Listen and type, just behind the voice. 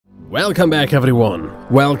Welcome back, everyone.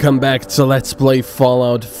 Welcome back to Let's Play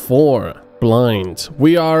Fallout 4 Blind.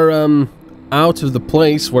 We are out of the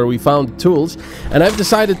place where we found the tools, and I've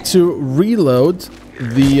decided to reload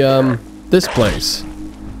the this place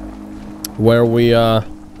where we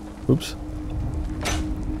oops,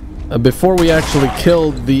 before we actually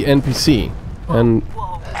killed the NPC, and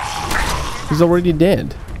he's already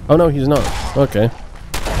dead. Oh no, he's not. Okay,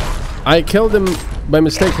 I killed him by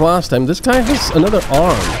mistake last time. This guy has another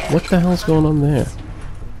arm. What the hell's going on there?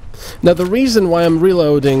 Now, the reason why I'm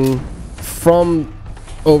reloading from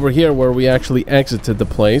over here where we actually exited the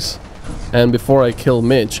place and before I kill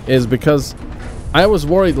Mitch is because I was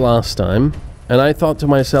worried last time and I thought to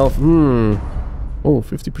myself, oh,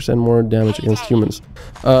 50% more damage against humans.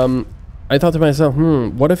 I thought to myself,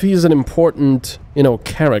 what if he's an important,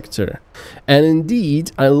 character? And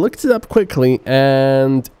indeed, I looked it up quickly,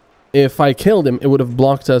 and if I killed him, it would have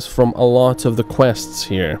blocked us from a lot of the quests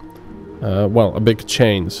here. Well, a big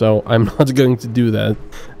chain, so I'm not going to do that.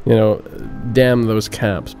 Damn those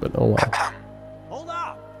caps, but oh well. Hold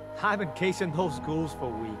up! I've been casing those ghouls for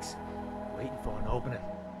weeks, waiting for an opening.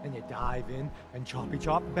 And you dive in, and choppy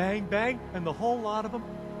chop, bang bang, and the whole lot of them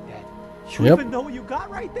dead. You even know what you got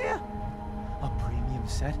right there? A premium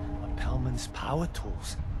set of Pellman's power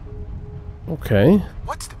tools. Okay.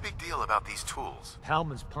 What's the big deal about these tools?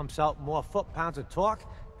 Pellman's pumps out more foot-pounds of torque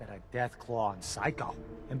than a death claw and Psycho.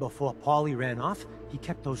 And before Paulie ran off, he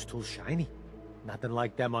kept those tools shiny. Nothing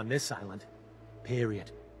like them on this island.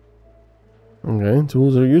 Period. Okay,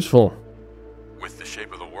 tools are useful. With the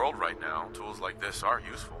shape of the world right now, tools like this are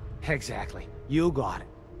useful. Exactly. You got it.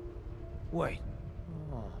 Wait.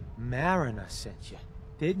 Oh, Mariner sent you,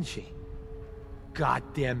 didn't she?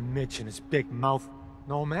 Goddamn Mitch and his big mouth.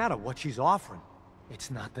 No matter what she's offering, it's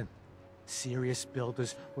nothing. Serious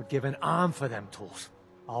builders would give an arm for them tools.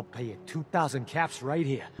 I'll pay you 2,000 caps right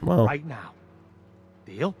here, right now.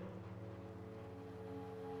 Deal?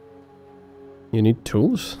 You need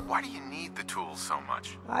tools? Why do you need the tools so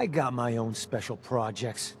much? I got my own special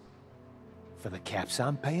projects. For the caps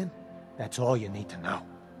I'm paying, that's all you need to know.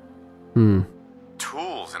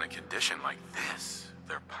 Tools in a condition like this,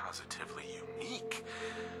 they're positively unique.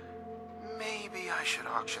 Maybe I should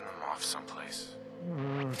auction them off someplace.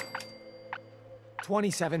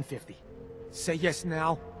 $27.50. Say yes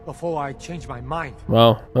now, before I change my mind.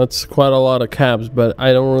 Well, that's quite a lot of caps, but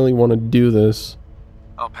I don't really want to do this.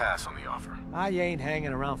 I'll pass on the offer. I ain't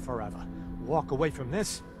hanging around forever. Walk away from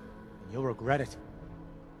this, and you'll regret it.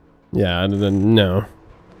 Yeah, no.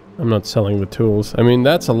 I'm not selling the tools. I mean,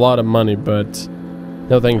 that's a lot of money, but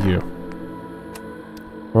no thank you.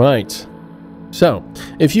 Right. So,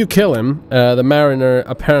 if you kill him, the Mariner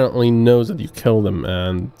apparently knows that you killed him,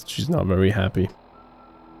 and she's not very happy.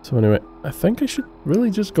 So anyway, I think I should really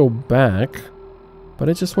just go back, but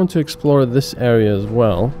I just want to explore this area as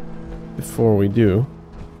well, before we do,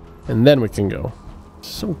 and then we can go.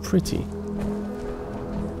 So pretty.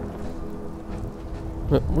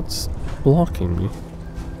 What's blocking me?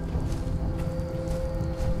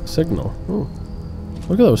 Signal. Oh,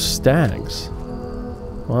 look at those stags.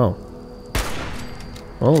 Wow.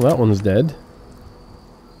 Well, that one's dead.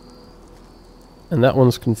 And that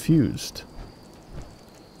one's confused.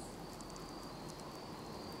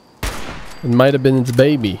 It might have been its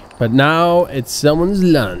baby, but now it's someone's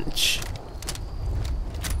lunch.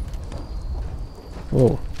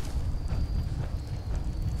 Oh.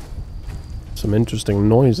 Some interesting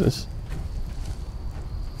noises.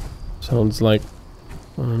 Sounds like,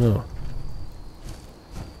 I don't know.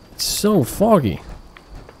 It's so foggy.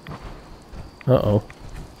 Uh-oh.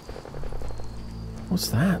 What's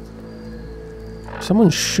that?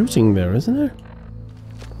 Someone's shooting there, isn't there?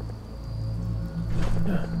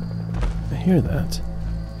 Yeah, I hear that.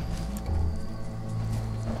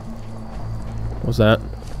 What's that?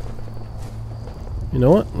 You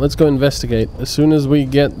know what? Let's go investigate as soon as we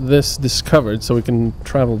get this discovered so we can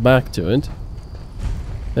travel back to it.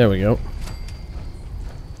 There we go.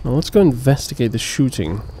 Now let's go investigate the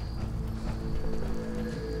shooting.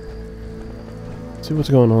 See what's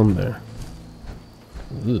going on there.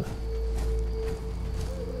 Ugh.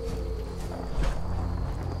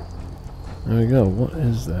 There we go. What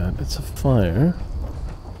is that? It's a fire.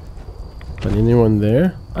 But anyone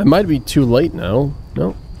there? I might be too late now.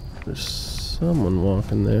 No. There's someone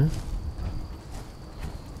walking there.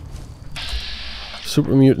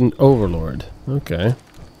 Super Mutant Overlord. Okay.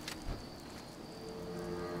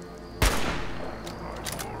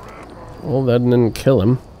 Well, that didn't kill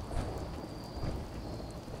him.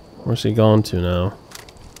 Where's he gone to now?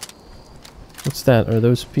 What's that? Are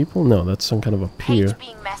those people? No, that's some kind of a pier. Hate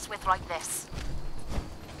being messed with like this.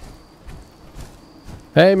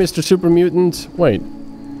 Hey, Mr. Super Mutant. Wait,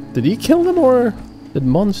 did he kill them or did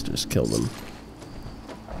monsters kill them?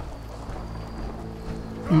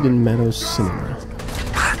 Eden Meadows Cinema.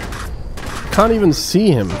 Can't even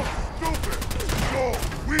see him.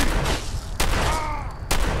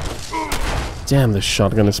 Damn, this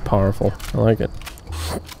shotgun is powerful. I like it.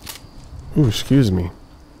 Ooh, excuse me.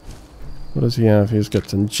 What does he have? He's got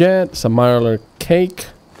some jet, some Mirror cake.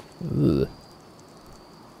 Ugh.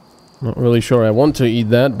 Not really sure I want to eat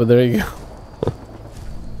that, but there you go.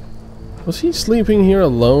 Was he sleeping here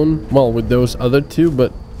alone? Well, with those other two,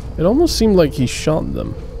 but it almost seemed like he shot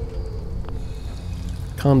them.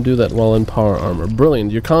 Can't do that while in power armor.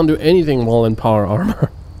 Brilliant. You can't do anything while in power armor.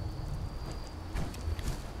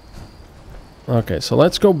 Okay, so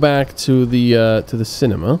let's go back to the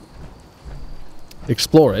cinema.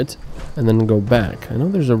 Explore it, and then go back. I know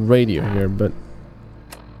there's a radio here, but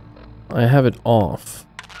I have it off.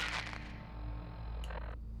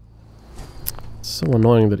 It's so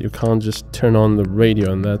annoying that you can't just turn on the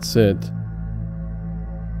radio and that's it.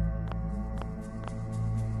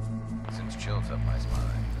 Sends chills up my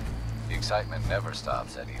spine. The excitement never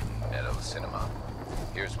stops at Eden Meadows Cinema.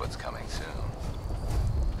 Here's what's coming soon.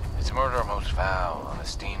 It's Murder Most Foul on a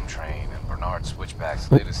steam train and Bernard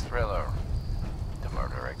Switchback's latest thriller, The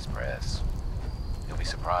Murder Express. You'll be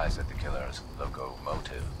surprised at the killer's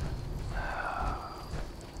locomotive.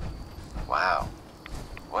 Wow,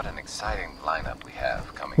 what an exciting lineup we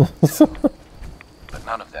have coming soon. But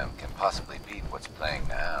none of them can possibly beat what's playing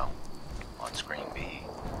now on Screen B.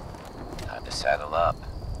 Time to saddle up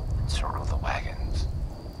and circle the wagons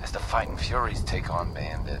as the Fighting Furies take on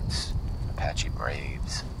bandits, Apache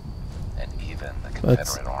Braves, and even the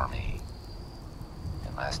Confederate Army.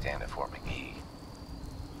 And last stand at Fort McGee.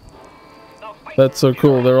 That's so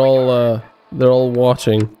cool. They're all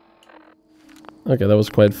watching. Okay, that was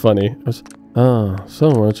quite funny. It was, so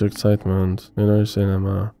much excitement in our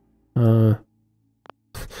cinema.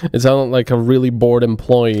 It sounded like a really bored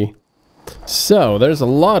employee. So, there's a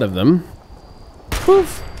lot of them.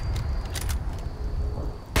 Poof.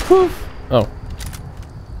 Poof. Oh.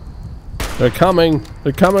 They're coming.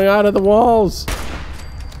 They're coming out of the walls.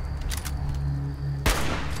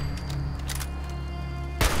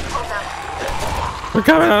 They're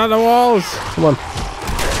coming out of the walls. Come on.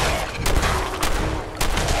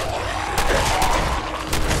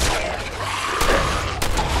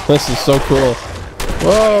 This is so cool.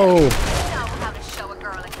 Whoa.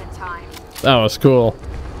 That was cool.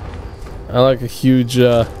 I like a huge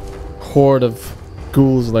horde of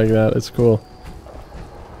ghouls like that. It's cool.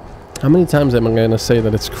 How many times am I gonna say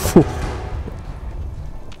that it's cool?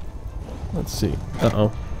 Let's see.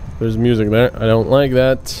 Uh-oh. There's music there. I don't like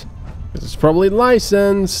that. It's probably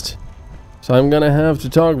licensed. So I'm gonna have to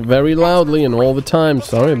talk very loudly and all the time.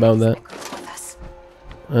 Sorry about that.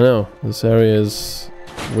 I know. This area is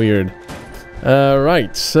weird.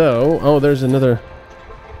 Right. So... Oh, there's another...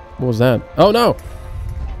 What was that? Oh, no!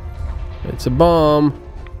 It's a bomb.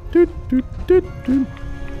 Doot, doot, doot, doot.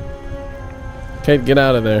 Kate, get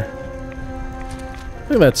out of there.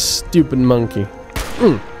 Look at that stupid monkey.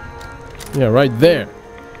 Yeah, right there.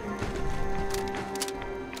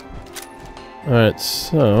 Alright,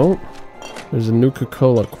 so... There's a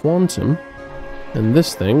Nuka-Cola Quantum. And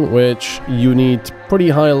this thing, which you need pretty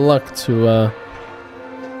high luck to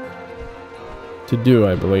do,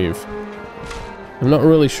 I believe. I'm not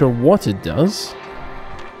really sure what it does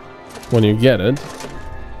when you get it.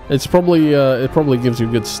 It's probably, it probably gives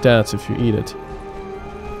you good stats if you eat it.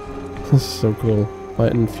 This is so cool.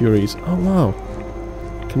 Fighting Furies. Oh, wow.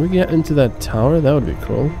 Can we get into that tower? That would be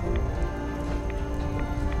cool.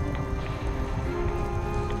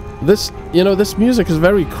 This, you know, this music is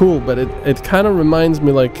very cool, but it kind of reminds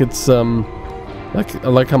me like it's,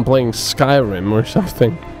 like I'm playing Skyrim or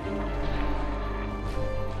something.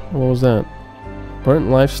 What was that? Burnt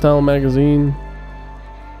Lifestyle magazine?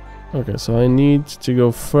 Okay, so I need to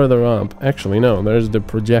go further up. Actually, no, there's the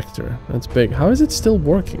projector. That's big. How is it still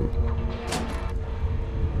working?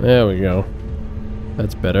 There we go.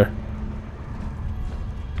 That's better.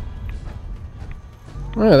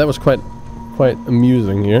 Alright, that was quite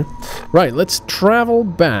amusing here. Right, let's travel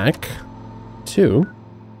back to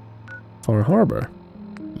Far Harbor.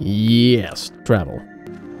 Yes, travel.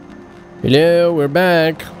 Hello, we're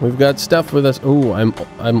back. We've got stuff with us. Oh,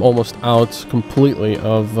 I'm almost out completely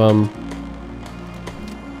of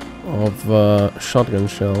shotgun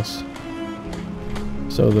shells.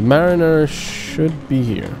 So the Mariner should be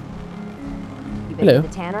here. You been to the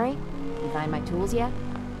tannery? You find my tools yet?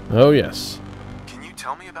 Oh yes. Can you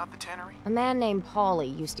tell me about the tannery? A man named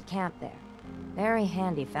Paulie used to camp there. Very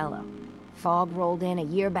handy fellow. Fog rolled in a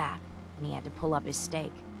year back. and he had to pull up his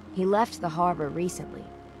stake. He left the harbor recently,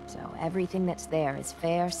 so everything that's there is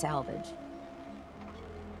fair salvage.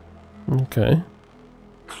 Okay.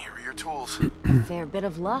 Here are your tools. Fair bit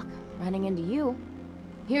of luck running into you.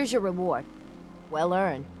 Here's your reward. Well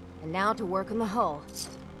earned. And now to work on the hull.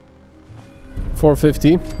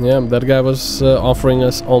 450. Yeah, that guy was offering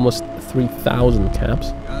us almost 3,000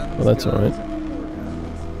 caps. Well, that's alright.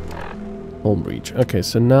 Hull breach. Okay,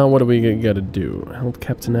 so now what do we gotta do? Help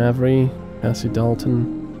Captain Avery, Cassie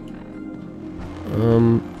Dalton.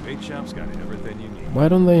 Why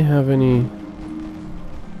don't they have any...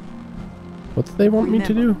 What do they want me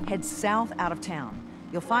to do? Head south out of town.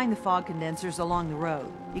 You'll find the fog condensers along the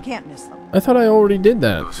road. You can't miss them. I thought I already did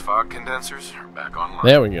that. Those fog condensers are back online.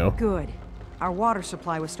 There we go. Good. Our water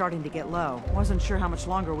supply was starting to get low. Wasn't sure how much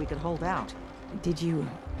longer we could hold out. Did you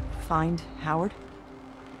find Howard?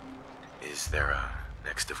 Is there a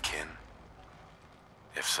next of kin?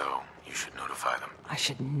 If so, you should notify them. I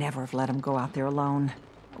should never have let him go out there alone.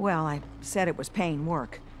 Well, I said it was paying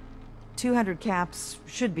work. 200 caps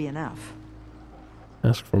should be enough.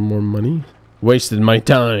 Ask for more money? Wasted my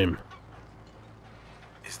time.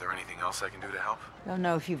 Is there anything else I can do to help? Don't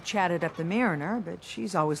know if you've chatted up the Mariner, but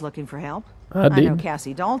she's always looking for help. I know did.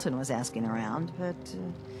 Cassie Dalton was asking around, but,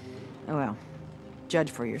 oh well,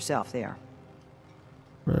 judge for yourself there.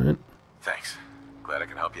 Alright. Thanks. Glad I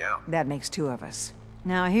can help you out. That makes two of us.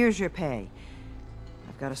 Now, here's your pay.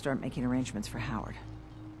 I've got to start making arrangements for Howard.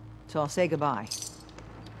 So I'll say goodbye.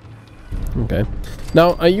 Okay.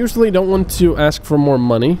 Now, I usually don't want to ask for more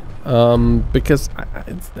money, because,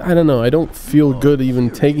 I don't know, I don't feel good even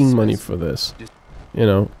taking money for this. You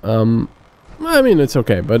know, I mean, it's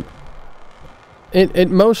okay, but it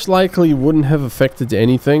most likely wouldn't have affected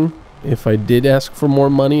anything if I did ask for more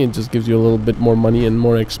money. It just gives you a little bit more money and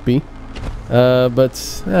more XP.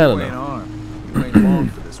 But, I don't know. You ain't long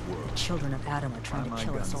for this world. Children of Adam are trying to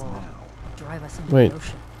kill us all. Drive us into Wait. the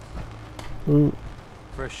ocean. Ooh.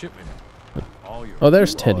 Fresh shipment. All your Oh,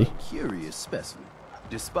 there's You are Teddy. a curious specimen.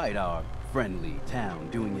 Despite our friendly town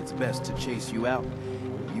doing its best to chase you out,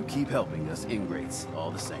 you keep helping us ingrates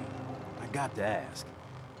all the same. I got to ask,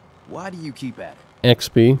 why do you keep at it?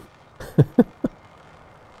 XP.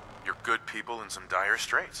 You're good people in some dire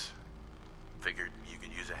straits. Figured you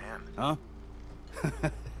could use a hand. Huh?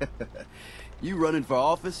 You running for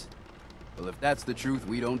office? Well, if that's the truth,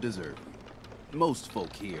 we don't deserve it. Most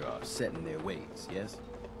folk here are set in their ways, yes?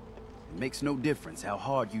 It makes no difference how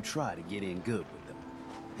hard you try to get in good with them.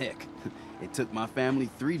 Heck, it took my family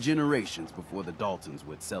 3 generations before the Daltons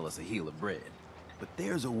would sell us a heel of bread. But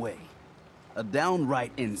there's a way. A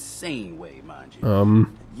downright insane way, mind you. That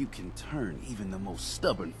you can turn even the most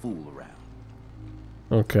stubborn fool around.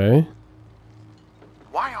 Okay.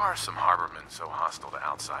 Why are some harbormen so hostile to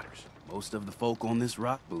outsiders? Most of the folk on this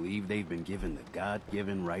rock believe they've been given the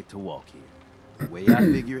God-given right to walk here. The way I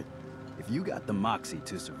figure it, if you got the moxie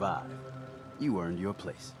to survive, you earned your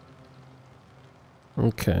place.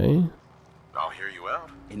 Okay. I'll hear you out.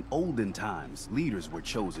 In olden times, leaders were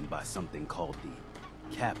chosen by something called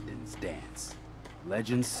the Captain's Dance.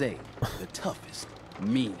 Legends say the toughest,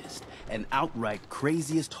 meanest, and outright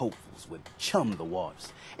craziest hopefuls would chum the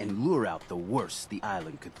waters and lure out the worst the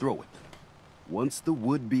island could throw at them. Once the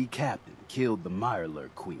would-be captain killed the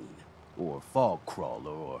Mirelurk Queen, or Fog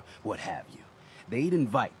Crawler, or what have you, they'd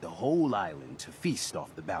invite the whole island to feast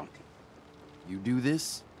off the bounty. You do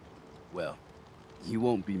this, well, you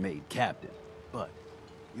won't be made captain, but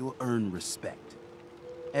you'll earn respect.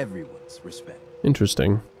 Everyone's respect.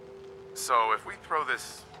 Interesting. So if we throw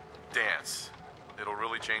this dance, it'll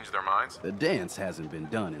really change their minds? The dance hasn't been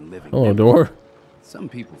done in living Oh, memory. door. Some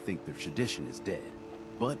people think the tradition is dead,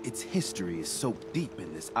 but its history is soaked deep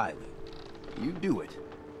in this island. You do it,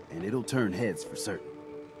 and it'll turn heads for certain.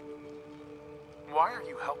 Why are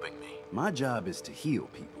you helping me? My job is to heal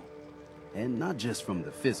people, and not just from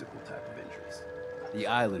the physical type of injuries. The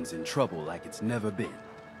island's in trouble like it's never been,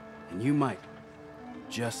 and you might,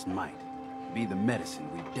 just might, be the medicine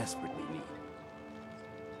we desperately need.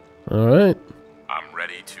 Alright. I'm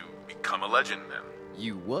ready to become a legend then.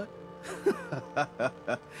 You what?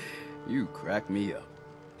 You crack me up.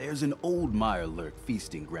 There's an old Mirelurk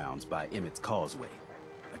feasting grounds by Emmett's Causeway,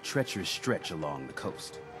 a treacherous stretch along the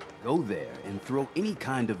coast. Go there and throw any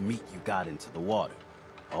kind of meat you got into the water.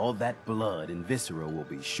 All that blood and viscera will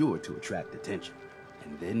be sure to attract attention.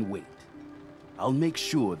 And then wait. I'll make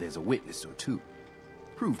sure there's a witness or two.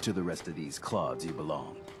 Prove to the rest of these clods you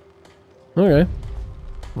belong. Okay.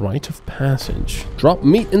 Rite of passage. Drop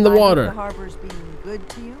meat in the I hope water. the harbor's being good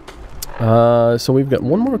to you. So we've got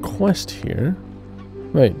one more quest here.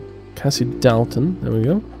 Wait, Cassie Dalton. There we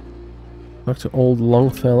go. Talk to old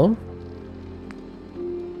Longfellow.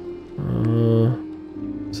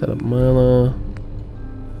 Set up mana.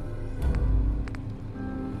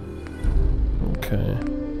 Okay.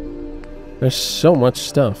 There's so much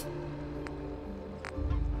stuff.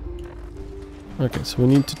 Okay, so we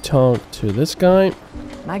need to talk to this guy.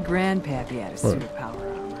 My grandpappy had a suit of power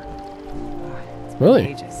armor. It's been Really?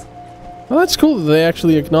 ages. Well, that's cool that they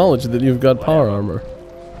actually acknowledge that you've got power armor.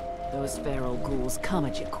 Those feral ghouls come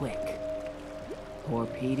at you quick. Poor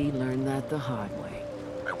Petey learned that the hard way.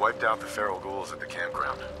 I wiped out the feral ghouls at the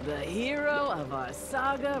campground. The hero of our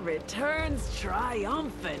saga returns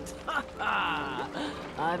triumphant. Ha ha!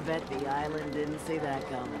 I bet the island didn't see that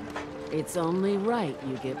coming. It's only right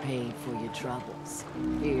you get paid for your troubles.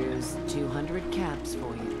 Here's 200 caps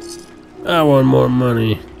for you. I want more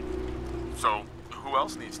money. So, who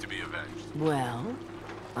else needs to be avenged? Well,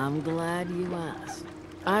 I'm glad you asked.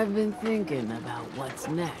 I've been thinking about what's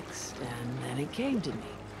next, and then it came to me.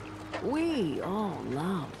 We all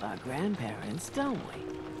love our grandparents, don't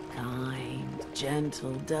we? Kind,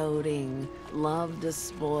 gentle, doting, love to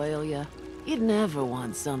spoil you. You'd never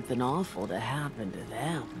want something awful to happen to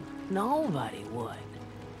them. Nobody would.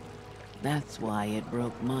 That's why it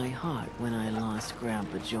broke my heart when I lost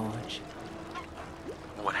Grandpa George.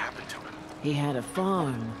 What happened to him? He had a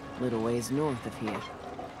farm, little ways north of here.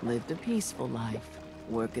 Lived a peaceful life,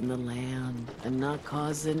 working the land and not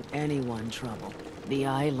causing anyone trouble. The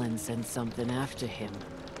island sent something after him.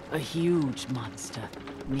 A huge monster,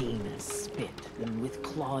 mean as spit and with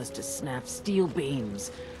claws to snap steel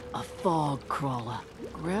beams. A fog crawler.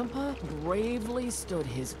 Grandpa bravely stood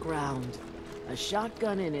his ground. A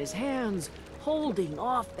shotgun in his hands, holding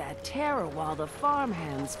off that terror while the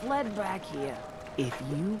farmhands fled back here. If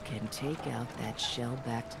you can take out that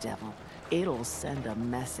shell-backed devil, it'll send a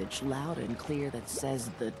message loud and clear that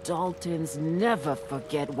says the Daltons never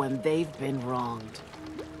forget when they've been wronged.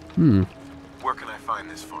 Where can I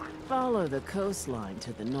find this farm? Follow the coastline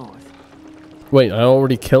to the north. Wait, I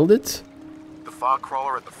already killed it? The fog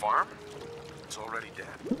crawler at the farm? It's already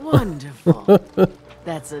dead. Wonderful.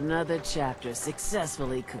 That's another chapter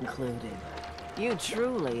successfully concluded. You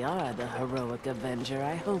truly are the heroic avenger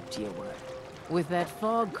I hoped you were. With that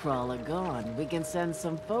fog crawler gone, we can send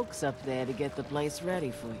some folks up there to get the place ready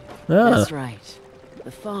for you. Ah. That's right.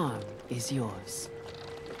 The farm is yours.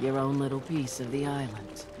 Your own little piece of the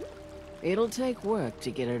island. It'll take work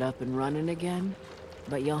to get it up and running again,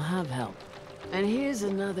 but you'll have help. And here's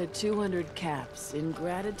another 200 caps in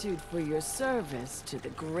gratitude for your service to the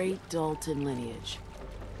great Dalton lineage.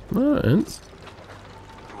 Alright.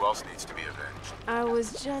 Who else needs to be avenged? I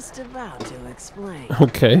was just about to explain.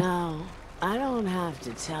 Okay. Now, I don't have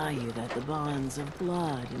to tell you that the bonds of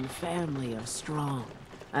blood and family are strong.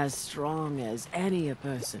 As strong as any a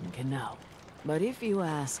person can know. But if you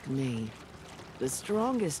ask me, the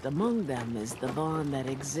strongest among them is the bond that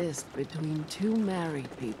exists between two married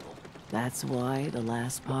people. That's why the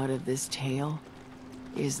last part of this tale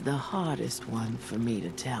is the hardest one for me to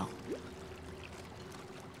tell.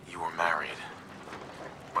 You were married.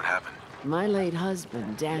 What happened? My late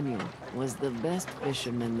husband, Daniel, was the best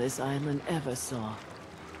fisherman this island ever saw.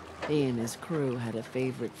 He and his crew had a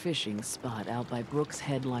favorite fishing spot out by Brooks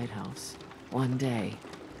Head Lighthouse. One day,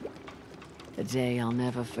 a day I'll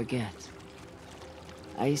never forget,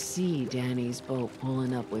 I see Danny's boat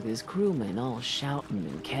pulling up with his crewmen all shouting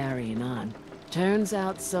and carrying on. Turns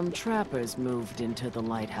out some trappers moved into the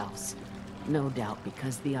lighthouse. No doubt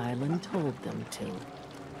because the island told them to.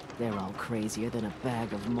 They're all crazier than a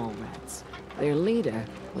bag of mole rats. Their leader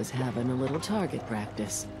was having a little target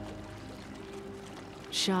practice.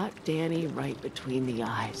 Shot Danny right between the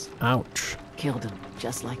eyes. Ouch. Killed him,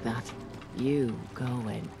 just like that. You go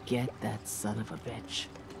and get that son of a bitch.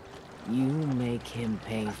 You make him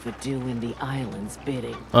pay for doing the island's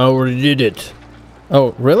bidding. I already did it.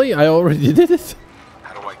 Oh, really? I already did it?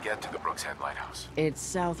 How do I get to the Brooks Head Lighthouse? It's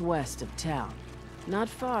southwest of town, not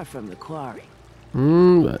far from the quarry.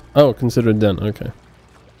 Oh, consider it done. Okay.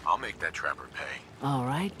 I'll make that trapper pay. All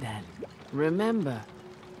right then. Remember,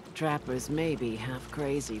 trappers may be half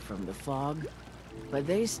crazy from the fog, but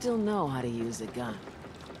they still know how to use a gun.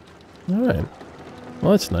 Alright.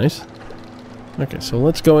 Well, that's nice. Okay, so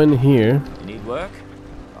let's go in here. You need work?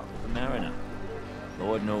 Talk with the mariner.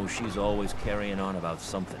 Lord knows she's always carrying on about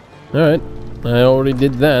something. Alright. I already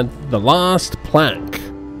did that. The last plank.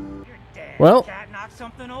 Well,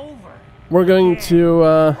 Something over. we're going to,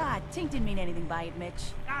 God, Tink didn't mean anything by it, Mitch.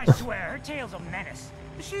 I swear, her tail's a menace.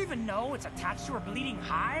 Does she even know it's attached to her bleeding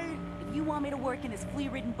hide? If you want me to work in this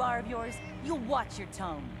flea-ridden bar of yours, you'll watch your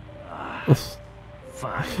tone.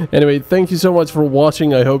 Fine. Anyway, thank you so much for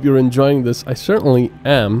watching. I hope you're enjoying this. I certainly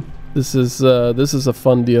am. This is a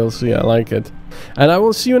fun DLC. I like it. And I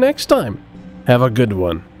will see you next time. Have a good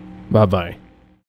one. Bye-bye.